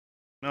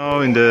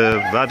Now in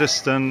the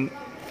Waddesdon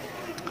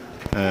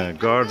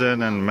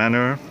garden and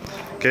manor,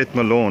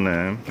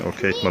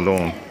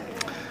 Malone,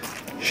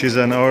 she's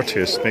an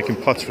artist making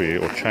pottery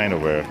or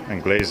chinaware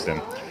and glazed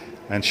them,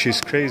 and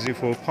she's crazy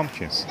for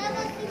pumpkins.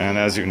 And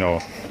as you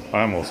know,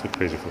 I'm also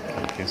crazy for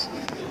pumpkins.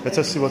 Let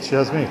us see what she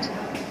has made.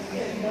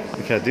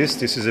 Look at this.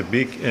 This is a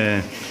big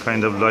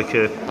kind of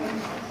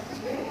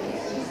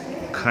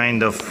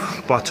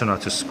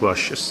butternut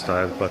squash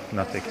style, but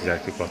not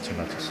exactly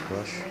butternut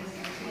squash.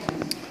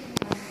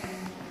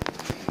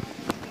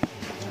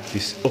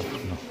 This, oh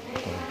no,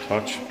 don't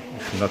touch,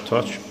 not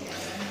touch.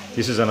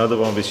 This is another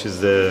one, which is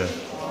the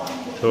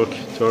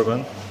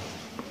turban.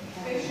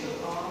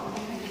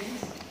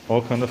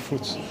 All kind of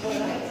fruits.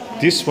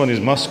 This one is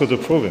Muscat de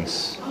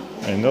Provence.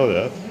 I know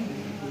that.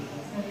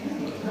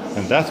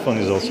 And that one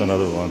is also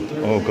another one.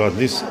 Oh God,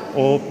 this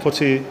all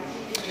putty.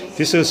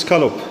 This is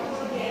scallop,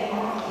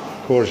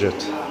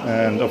 courgette,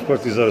 and of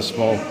course these are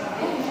small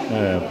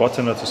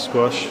butternut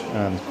squash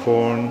and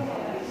corn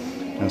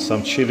and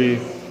some chili.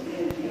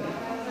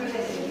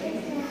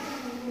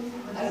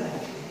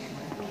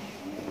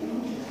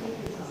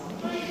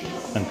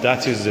 And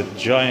that is the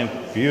giant,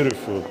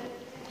 beautiful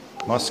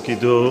Muscat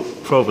de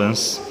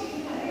Provence.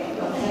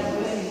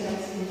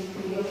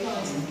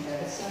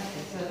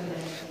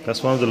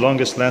 That's one of the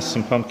longest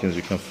lasting pumpkins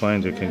you can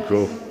find, you can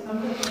grow.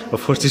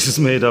 Of course, this is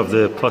made of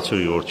the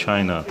pottery or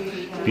china.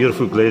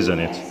 Beautiful glaze on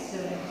it.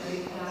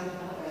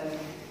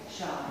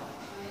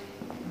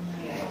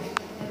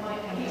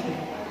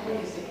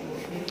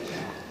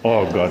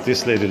 Oh God,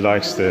 this lady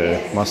likes the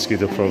Muscat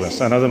de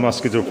Provence. Another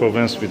Muscat de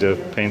Provence with the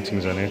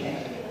paintings on it.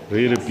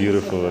 Really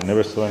beautiful. I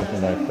never saw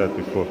anything like that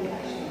before.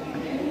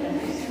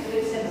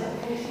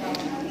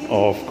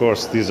 Oh, of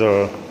course, these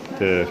are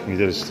the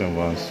Middle Eastern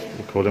ones.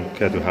 We call them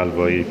kadu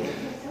halwai,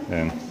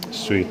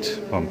 sweet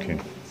pumpkin,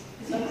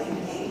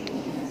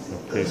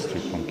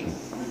 pastry pumpkin,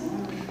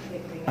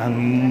 and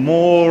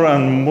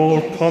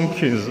more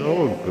pumpkins.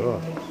 Oh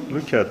God,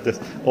 look at this!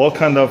 All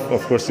kind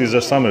of course, these are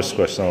summer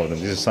squash. Some of them.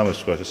 This is summer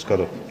squash,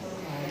 scallop,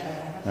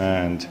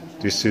 and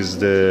this is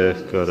the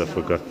God, I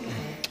forgot.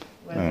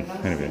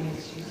 Anyway.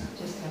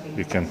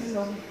 You can.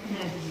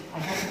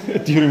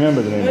 Do you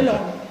remember the name of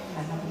that?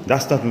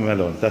 That's not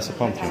melon, that's a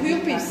pumpkin.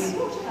 Kürbis.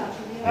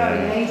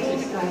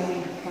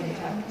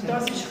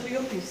 Das ist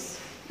Kürbis.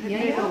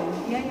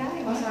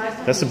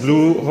 That's a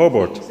blue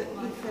Hobart.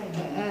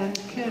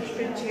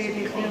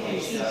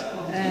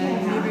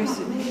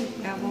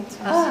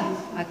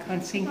 I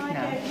can't think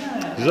now.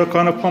 These are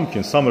kind of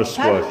pumpkin, summer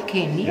squash.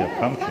 Pumpkin, yeah.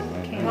 Pumpkin.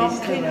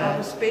 Pumpkin,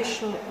 a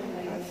special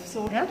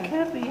sort. Yeah,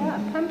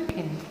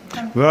 pumpkin.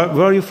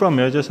 Where are you from,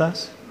 may I just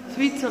ask?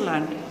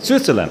 Switzerland.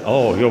 Switzerland.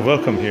 Oh, you're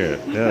welcome here.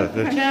 Yeah.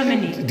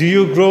 Germany. Do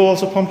you grow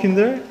also pumpkin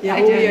there? Yeah,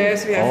 oh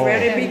yes, we have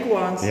very big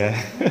ones. Yeah.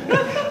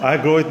 I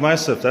grow it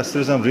myself. That's the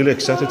reason I'm really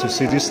excited to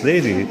see this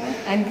lady.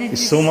 And this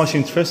is so much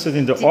interested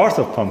in the art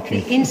of pumpkin.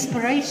 The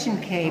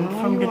inspiration came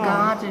from the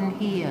garden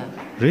here.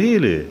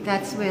 Really?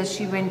 That's where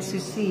she went to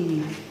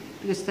see,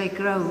 because they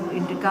grow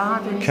in the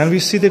garden. Can we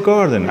see the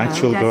garden,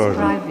 actual that's garden?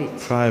 Private.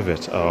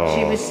 Private. Oh.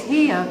 She was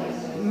here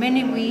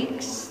many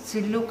weeks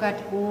to look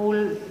at all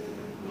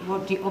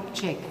the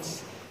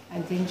objects,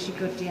 and then she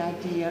got the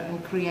idea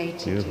and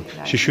created it.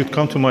 Like she should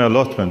come to my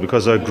allotment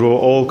because I grow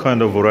all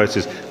kind of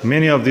varieties.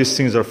 Many of these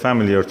things are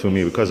familiar to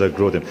me because I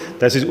grow them.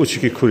 That is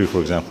uchiki kuri,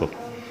 for example.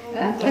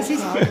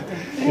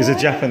 It's a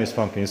Japanese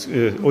pumpkin.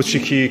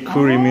 Uchiki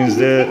kuri means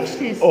the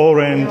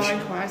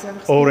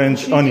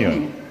orange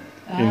onion.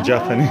 In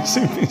Japanese,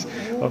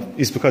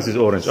 it's because it's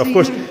orange. Of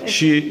course,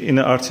 she, in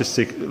an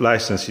artistic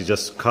license, she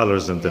just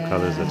colors them the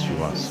colors that she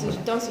wants.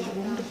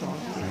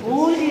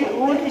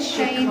 All the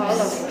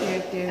shapes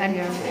and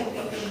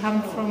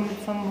come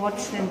from what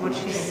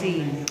she's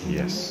seen.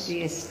 Yes.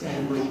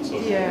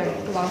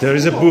 There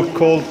is a book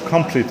called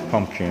Complete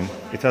Pumpkin.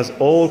 It has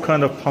all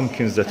kind of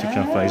pumpkins that you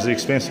can find. It's an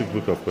expensive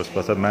book, of course,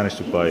 but I managed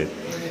to buy it.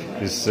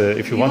 It's,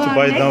 if you want to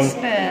buy it now,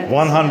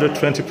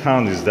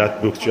 £120 is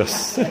that book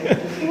just.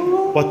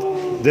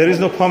 But there is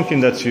no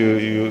pumpkin that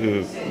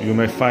you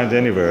may find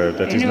anywhere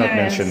that is not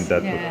mentioned in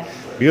that book.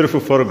 Beautiful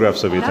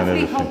photographs of it and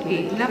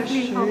everything.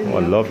 Lovely. Oh, I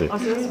love it.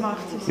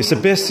 It's the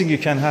best thing you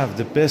can have,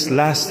 the best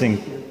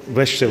lasting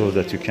vegetable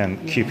that you can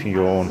keep in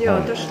your own home. Ja,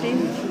 das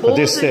stimmt. But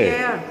they stay.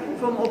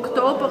 From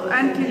October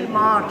until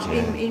March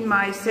in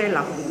my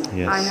cellar.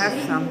 Yes. I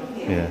have some.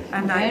 Yeah.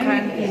 And I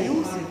can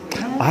use it.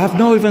 I have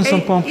now even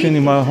some pumpkin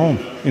in my home,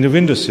 in the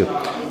windowsill.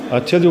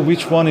 I'll tell you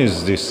which one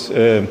is this.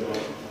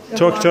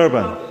 Turk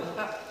turban.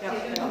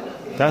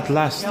 That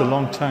lasts a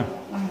long time.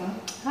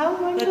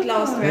 That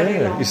lasts very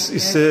long.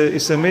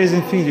 It's an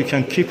amazing thing. You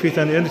can keep it,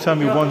 and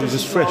anytime you want, it's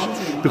just fresh.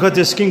 Because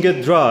the skin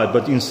gets dry,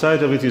 but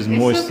inside of it is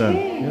moist.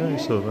 Okay. And yeah,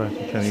 it's all right.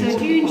 You can eat it.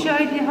 Do you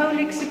enjoy the whole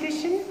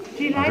exhibition?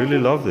 Do you like I really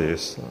love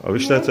this. I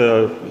wish that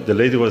the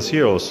lady was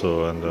here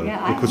also, and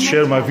we could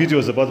share my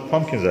videos about the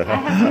pumpkins I have.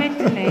 I have met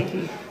the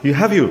lady.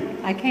 Have you?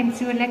 I came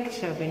to a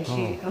lecture when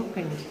she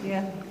opened.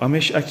 Yeah. I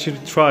may actually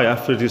try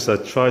after this. I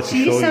try to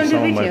show you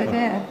some of my.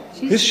 There.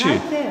 She's Is she?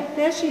 Right there.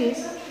 There she is.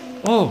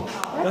 Oh,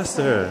 that's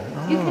there.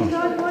 You can Oh, go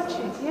and watch it,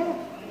 yeah.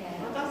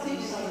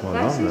 well,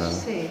 That's lovely.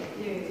 interesting.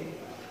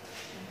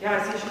 Ja,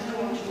 es ist eine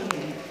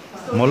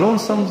Kunst. Malone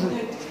sounds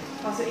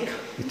Also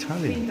ich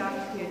Italian. finde auch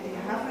die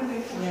Hefe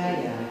nicht. Ja,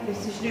 ja.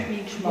 Das ist nicht mein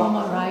Wo Geschmack.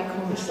 man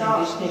reinkommt,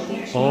 dann ist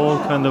nicht die All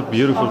kind of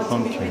beautiful Aber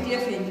zum Beispiel pumpkin. die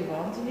finde ich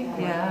wahnsinnig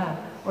gut. Ja,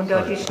 und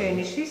da die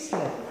schöne Schüssel.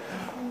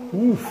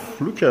 Oof,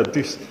 look at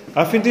this.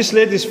 I think this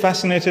lady is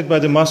fascinated by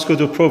the Moscow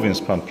province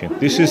pumpkin.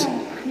 This is,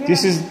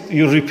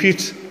 you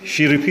repeat,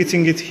 she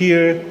repeating it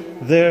here,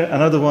 there,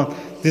 another one.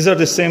 These are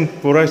the same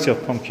variety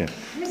of pumpkin.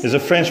 It's a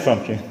French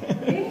pumpkin.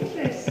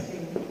 Interesting.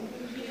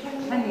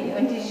 Honey,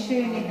 und die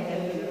schöne.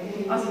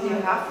 Also die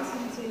Hefe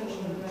sind sehr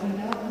schön.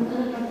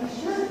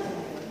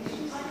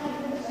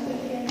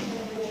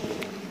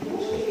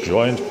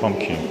 Giant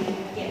pumpkin.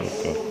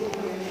 Oh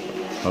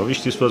God. I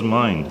wish this was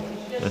mine.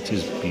 That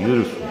is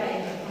beautiful.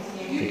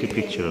 Take a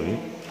picture of it.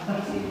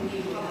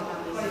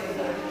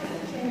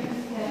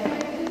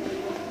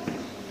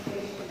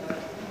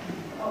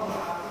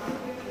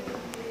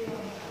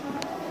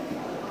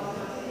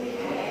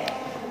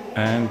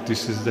 And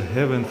this is the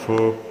heaven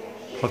for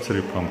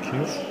pottery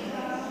pumpkins.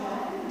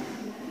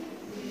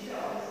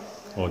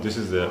 Oh, this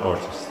is the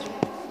artist.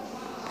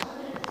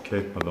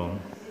 Kate Malone.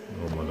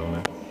 Oh,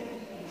 Malone.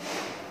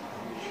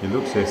 She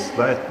looks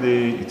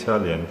slightly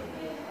Italian.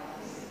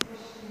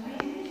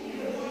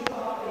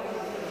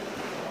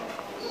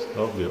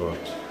 Lovely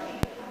art.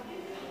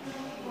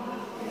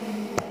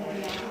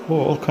 Oh,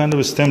 all kind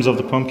of stems of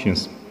the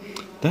pumpkins.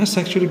 That's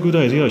actually a good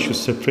idea. I should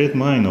separate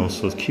mine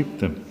also, keep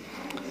them.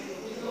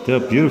 They are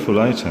beautiful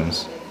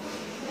items.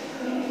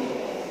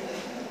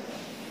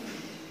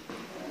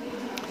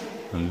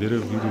 A little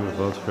video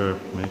about her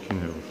making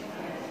her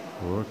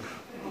work.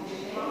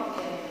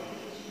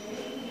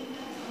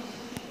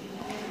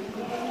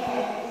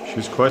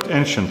 She's quite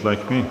ancient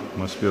like me,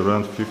 must be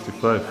around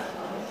 55.